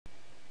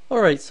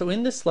Alright, so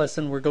in this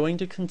lesson we're going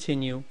to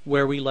continue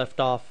where we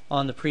left off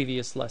on the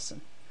previous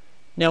lesson.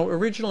 Now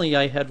originally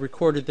I had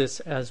recorded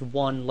this as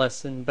one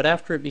lesson, but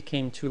after it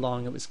became too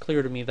long it was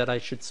clear to me that I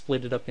should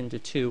split it up into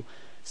two.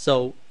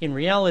 So in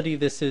reality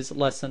this is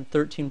lesson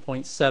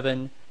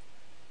 13.7,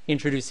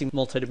 Introducing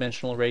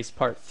Multidimensional Arrays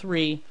Part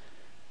 3,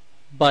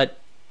 but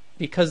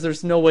because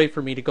there's no way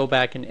for me to go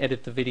back and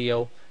edit the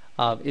video,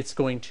 it's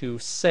going to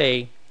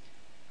say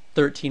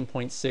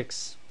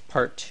 13.6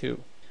 Part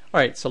 2.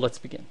 Alright, so let's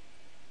begin.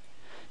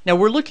 Now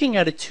we're looking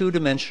at a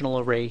two-dimensional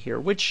array here,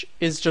 which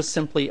is just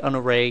simply an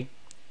array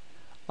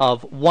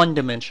of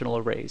one-dimensional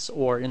arrays,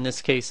 or in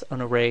this case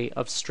an array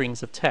of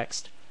strings of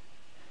text.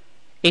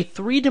 A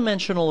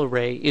three-dimensional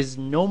array is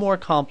no more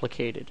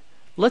complicated.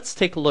 Let's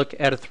take a look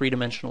at a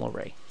three-dimensional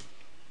array.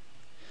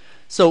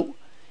 So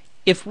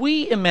if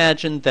we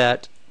imagine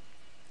that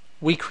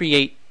we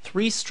create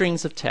three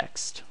strings of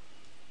text,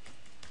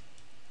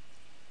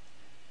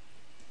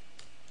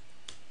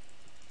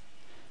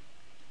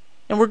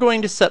 and we're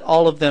going to set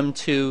all of them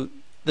to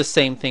the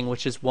same thing,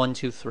 which is 1,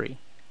 2, 3.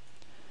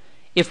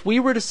 If we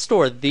were to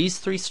store these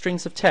three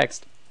strings of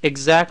text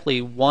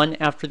exactly one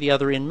after the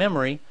other in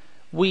memory,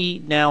 we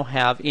now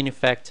have, in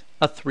effect,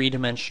 a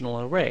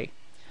three-dimensional array.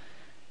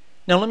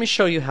 Now let me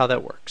show you how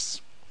that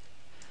works.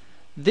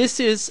 This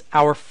is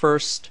our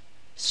first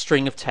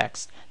string of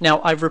text.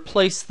 Now I've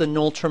replaced the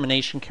null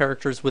termination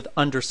characters with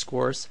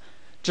underscores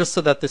just so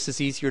that this is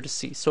easier to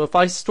see. So if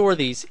I store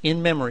these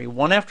in memory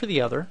one after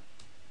the other,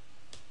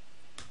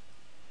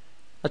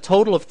 a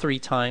total of 3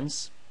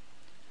 times,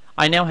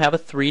 I now have a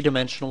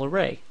three-dimensional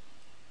array.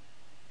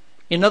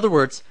 In other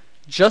words,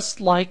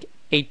 just like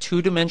a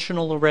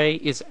two-dimensional array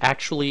is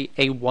actually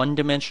a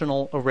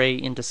one-dimensional array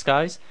in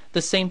disguise,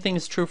 the same thing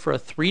is true for a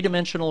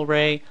three-dimensional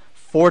array,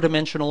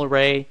 four-dimensional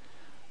array,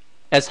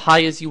 as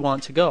high as you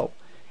want to go.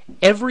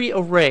 Every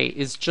array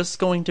is just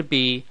going to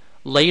be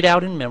laid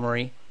out in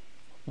memory,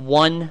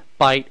 1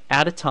 byte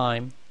at a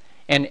time,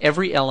 and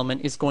every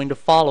element is going to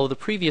follow the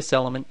previous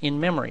element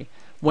in memory.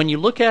 When you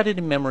look at it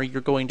in memory, you're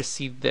going to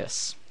see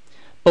this.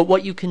 But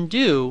what you can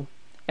do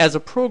as a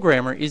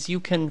programmer is you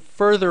can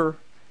further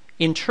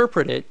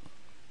interpret it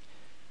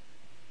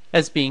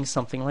as being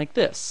something like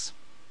this.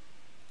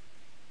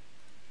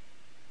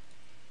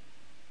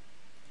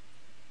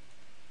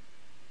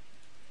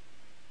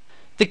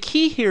 The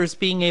key here is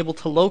being able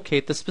to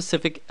locate the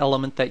specific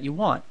element that you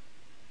want.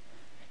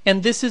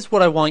 And this is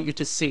what I want you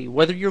to see.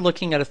 Whether you're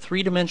looking at a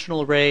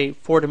three-dimensional array,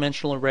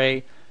 four-dimensional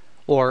array,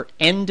 or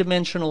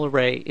n-dimensional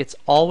array, it's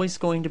always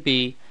going to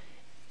be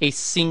a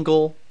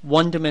single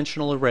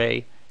one-dimensional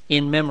array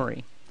in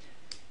memory.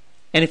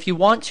 And if you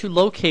want to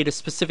locate a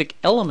specific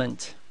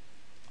element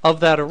of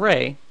that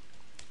array,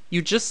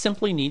 you just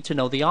simply need to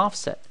know the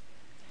offset.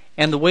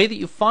 And the way that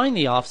you find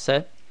the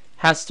offset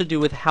has to do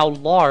with how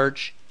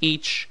large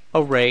each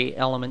array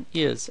element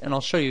is. And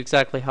I'll show you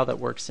exactly how that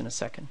works in a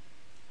second.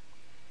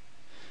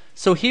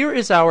 So here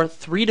is our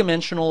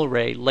three-dimensional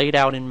array laid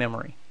out in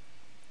memory.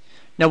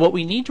 Now what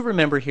we need to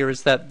remember here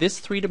is that this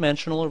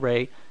three-dimensional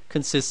array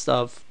consists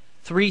of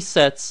 3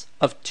 sets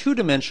of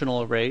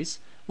two-dimensional arrays,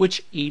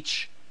 which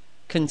each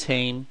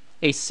contain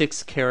a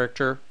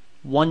 6-character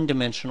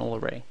one-dimensional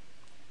array.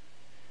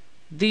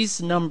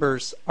 These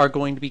numbers are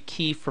going to be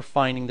key for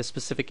finding the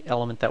specific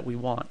element that we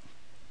want.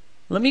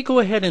 Let me go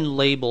ahead and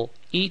label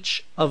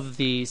each of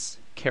these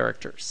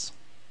characters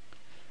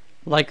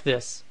like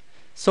this.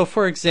 So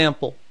for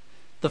example,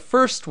 the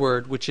first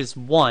word, which is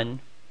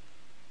 1,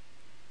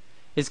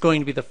 is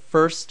going to be the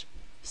first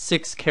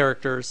 6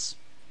 characters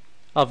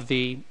of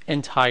the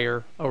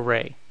entire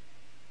array.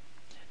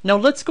 Now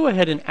let's go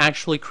ahead and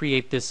actually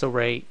create this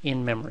array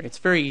in memory. It's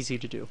very easy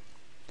to do.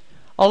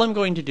 All I'm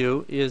going to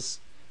do is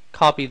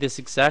copy this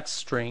exact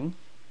string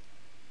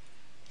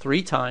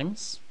 3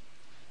 times.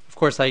 Of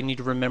course I need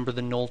to remember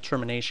the null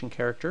termination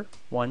character,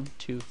 1,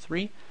 2,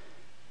 3.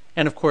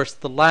 And of course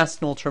the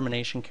last null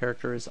termination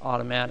character is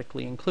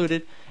automatically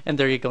included, and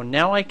there you go.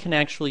 Now I can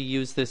actually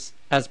use this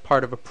as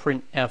part of a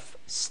printf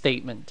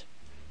statement.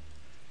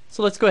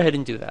 So let's go ahead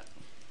and do that.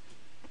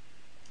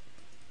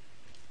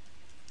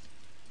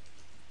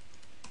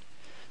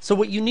 So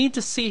what you need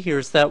to see here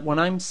is that when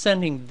I'm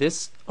sending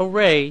this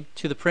array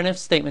to the printf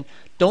statement,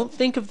 don't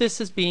think of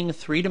this as being a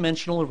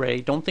three-dimensional array.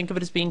 Don't think of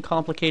it as being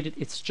complicated.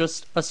 It's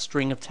just a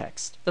string of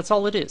text. That's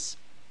all it is.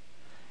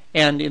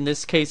 And in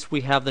this case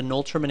we have the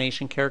null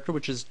termination character,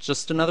 which is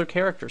just another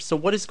character. So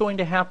what is going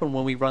to happen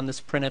when we run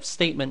this printf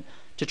statement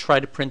to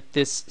try to print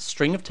this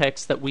string of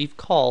text that we've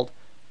called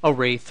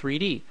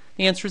array3d?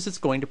 The answer is it's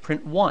going to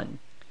print 1,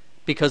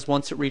 because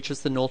once it reaches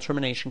the null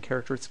termination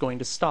character it's going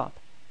to stop.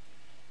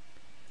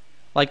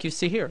 Like you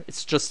see here,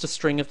 it's just a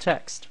string of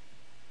text.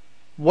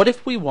 What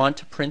if we want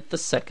to print the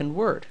second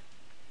word?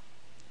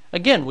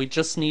 Again, we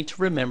just need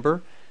to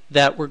remember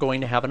that we're going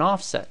to have an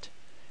offset,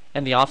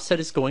 and the offset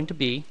is going to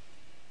be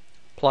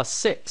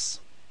 +6.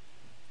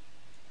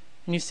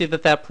 And you see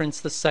that that prints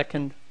the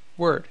second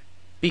word.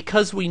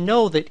 Because we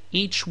know that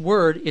each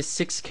word is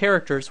 6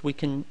 characters, we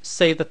can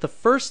say that the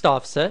first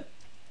offset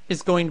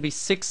is going to be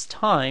 6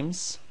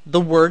 times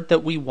the word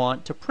that we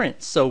want to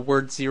print. So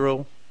word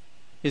 0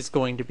 is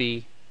going to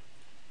be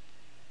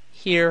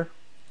here,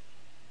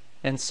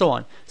 and so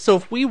on. So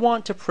if we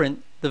want to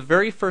print the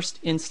very first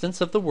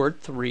instance of the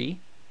word 3,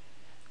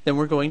 then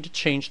we're going to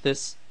change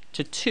this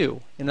to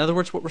 2. In other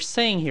words, what we're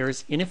saying here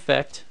is, in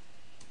effect,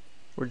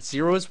 word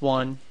 0 is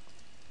 1,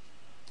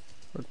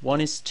 word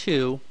 1 is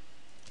 2,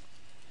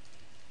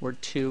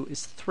 word 2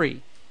 is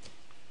 3.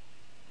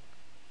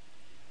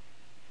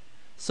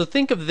 So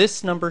think of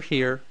this number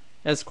here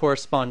as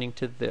corresponding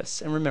to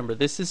this. And remember,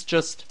 this is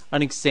just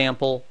an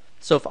example.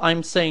 So if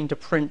I'm saying to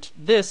print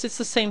this, it's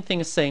the same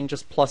thing as saying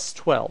just plus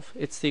 12.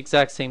 It's the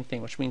exact same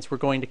thing, which means we're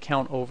going to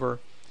count over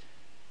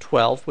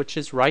 12, which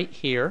is right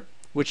here,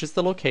 which is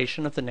the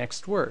location of the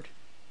next word.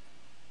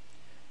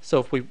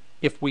 So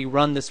if we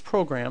run this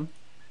program,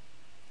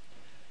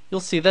 you'll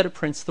see that it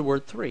prints the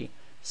word 3,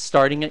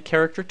 starting at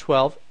character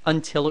 12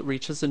 until it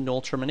reaches a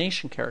null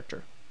termination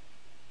character.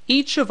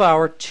 Each of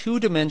our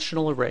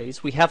two-dimensional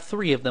arrays, we have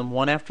 3 of them,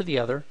 one after the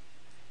other,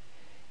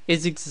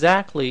 is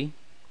exactly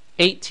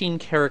 18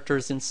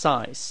 characters in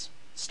size.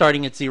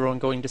 Starting at 0 and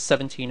going to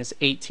 17 is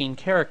 18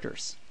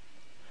 characters.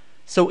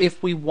 So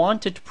if we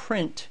wanted to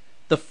print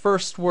the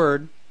first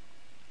word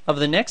of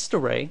the next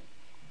array,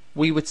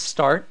 we would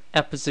start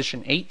at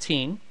position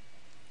 18.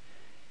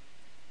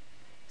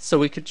 So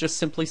we could just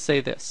simply say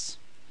this.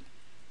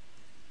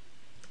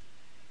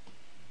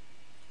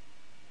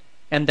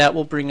 And that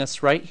will bring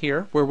us right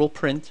here where we'll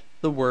print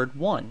the word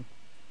 1.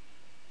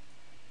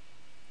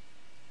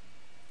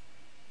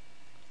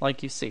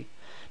 Like you see.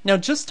 Now,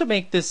 just to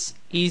make this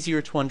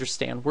easier to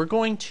understand, we're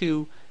going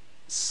to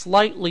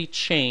slightly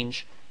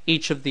change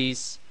each of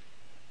these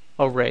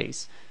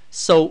arrays.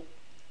 So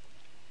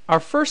our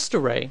first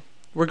array,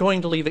 we're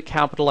going to leave it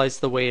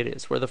capitalized the way it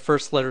is, where the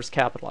first letter is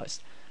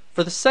capitalized.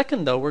 For the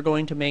second, though, we're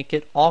going to make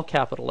it all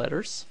capital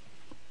letters.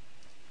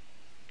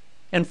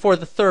 And for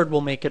the third,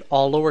 we'll make it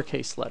all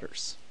lowercase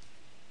letters.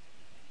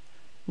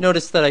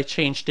 Notice that I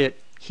changed it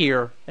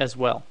here as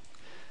well.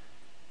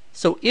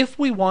 So if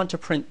we want to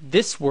print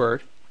this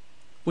word,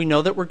 we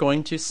know that we're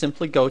going to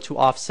simply go to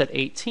offset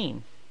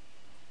 18.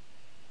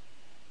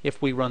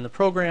 If we run the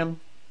program,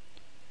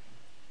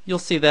 you'll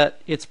see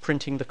that it's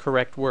printing the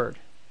correct word.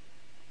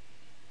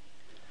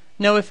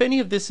 Now, if any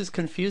of this is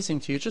confusing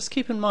to you, just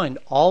keep in mind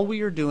all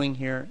we are doing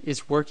here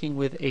is working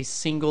with a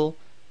single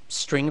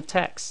string of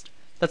text.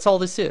 That's all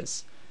this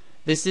is.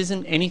 This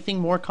isn't anything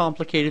more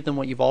complicated than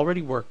what you've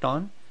already worked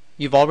on.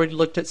 You've already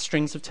looked at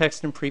strings of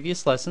text in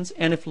previous lessons,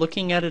 and if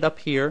looking at it up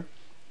here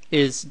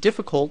is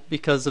difficult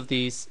because of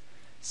these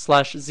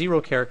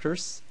 /0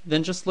 characters,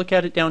 then just look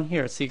at it down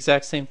here. It's the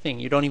exact same thing.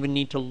 You don't even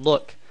need to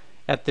look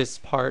at this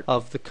part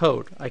of the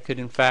code. I could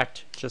in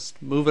fact just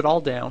move it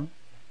all down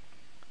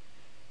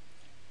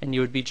and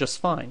you would be just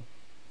fine.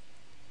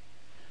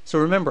 So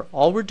remember,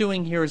 all we're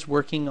doing here is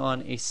working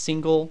on a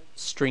single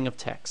string of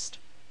text.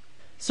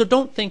 So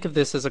don't think of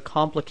this as a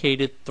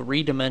complicated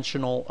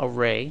three-dimensional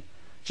array.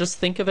 Just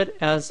think of it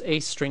as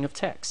a string of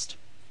text.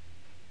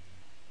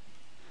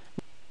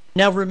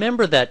 Now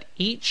remember that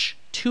each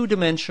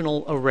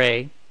two-dimensional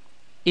array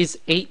is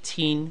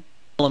 18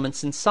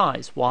 elements in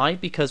size. Why?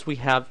 Because we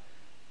have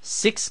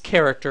 6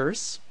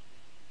 characters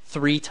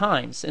 3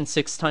 times, and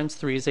 6 times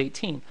 3 is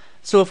 18.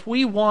 So if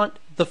we want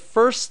the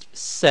first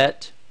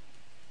set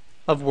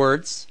of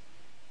words,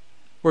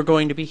 we're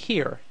going to be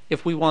here.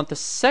 If we want the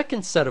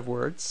second set of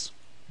words,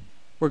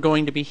 we're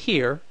going to be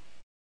here.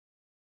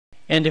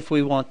 And if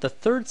we want the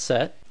third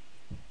set,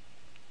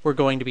 we're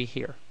going to be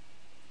here.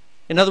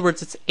 In other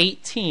words, it's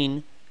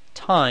 18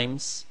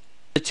 times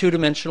the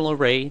two-dimensional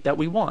array that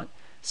we want.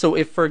 So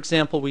if, for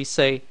example, we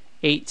say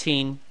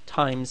 18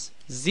 times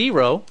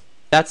 0,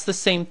 that's the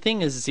same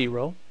thing as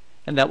 0,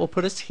 and that will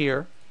put us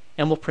here,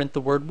 and we'll print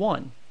the word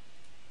 1,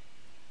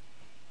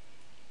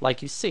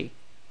 like you see.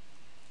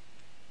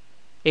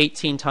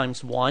 18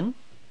 times 1,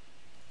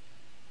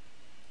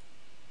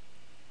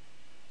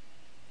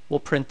 we'll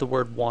print the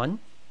word 1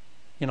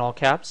 in all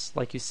caps,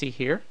 like you see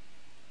here.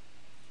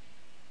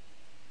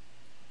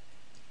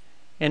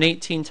 And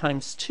 18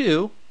 times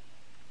 2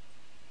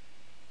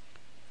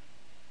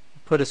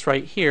 put us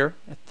right here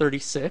at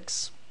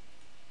 36,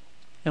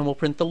 and we'll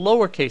print the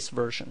lowercase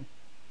version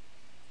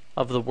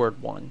of the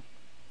word 1.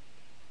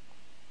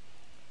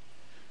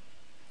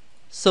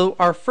 So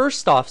our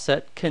first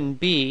offset can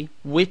be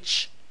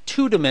which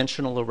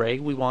two-dimensional array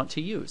we want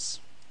to use.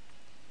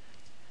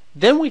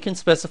 Then we can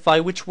specify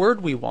which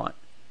word we want.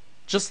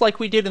 Just like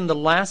we did in the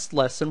last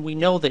lesson, we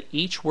know that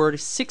each word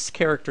is 6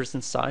 characters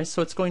in size,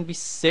 so it's going to be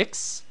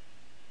 6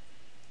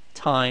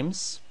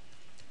 times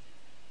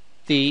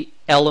the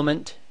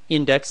element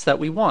index that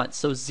we want.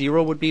 So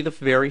 0 would be the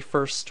very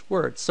first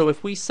word. So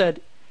if we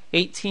said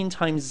 18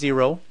 times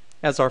 0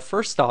 as our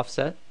first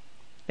offset,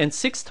 and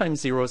 6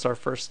 times 0 is our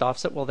first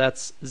offset, well,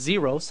 that's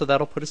 0, so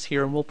that'll put us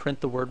here, and we'll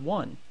print the word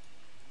 1,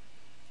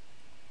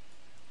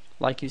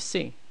 like you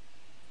see.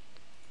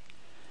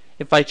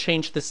 If I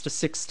change this to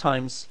 6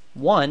 times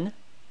 1,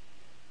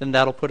 then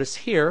that'll put us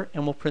here,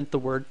 and we'll print the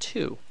word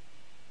 2.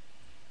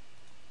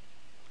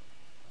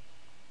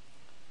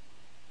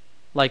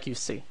 like you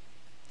see.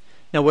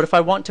 Now what if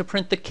I want to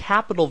print the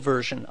capital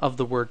version of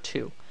the word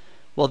 2?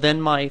 Well,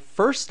 then my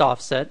first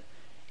offset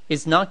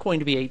is not going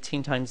to be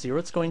 18 times 0,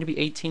 it's going to be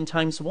 18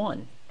 times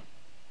 1.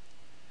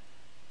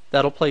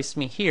 That'll place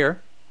me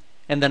here,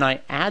 and then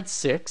I add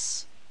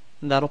 6,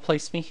 and that'll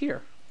place me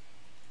here.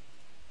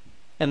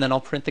 And then I'll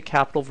print the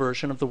capital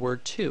version of the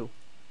word 2,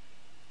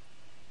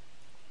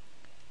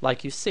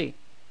 like you see.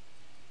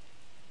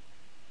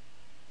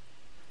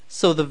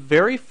 So the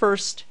very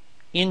first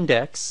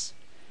index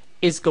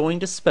is going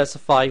to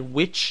specify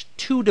which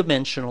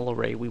two-dimensional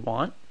array we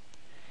want,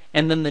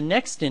 and then the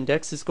next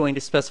index is going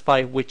to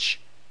specify which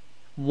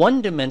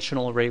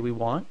one-dimensional array we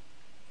want,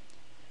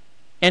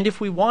 and if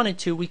we wanted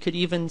to, we could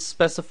even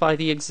specify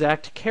the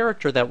exact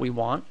character that we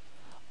want.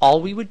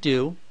 All we would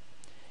do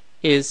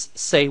is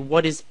say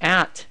what is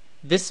at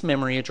this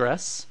memory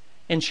address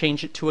and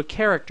change it to a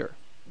character.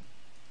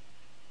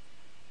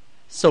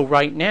 So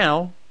right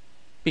now,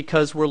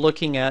 because we're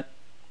looking at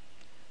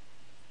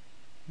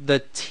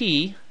the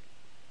T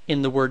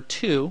in the word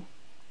 2,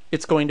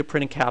 it's going to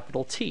print a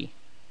capital T,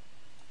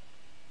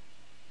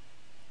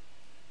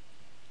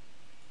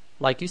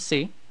 like you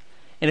see.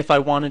 And if I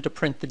wanted to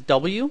print the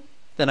W,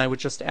 then I would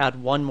just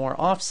add one more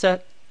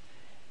offset,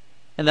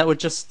 and that would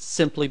just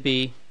simply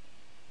be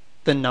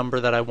the number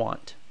that I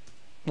want,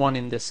 1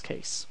 in this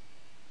case.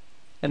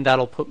 And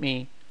that'll put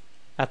me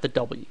at the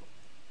W.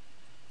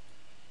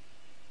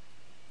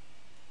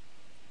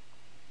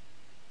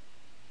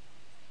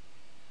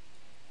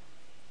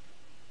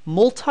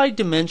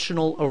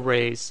 Multi-dimensional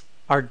arrays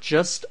are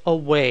just a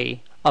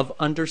way of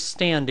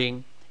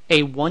understanding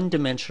a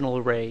one-dimensional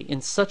array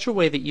in such a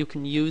way that you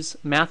can use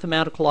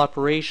mathematical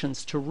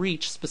operations to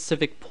reach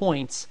specific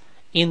points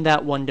in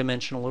that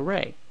one-dimensional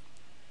array.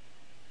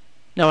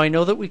 Now I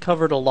know that we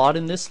covered a lot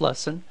in this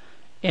lesson,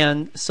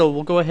 and so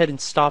we'll go ahead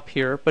and stop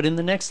here, but in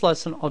the next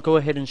lesson I'll go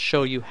ahead and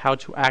show you how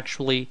to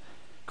actually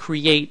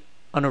create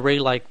an array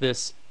like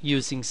this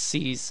using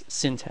C's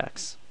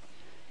syntax.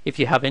 If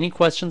you have any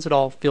questions at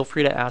all, feel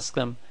free to ask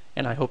them,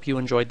 and I hope you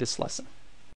enjoyed this lesson.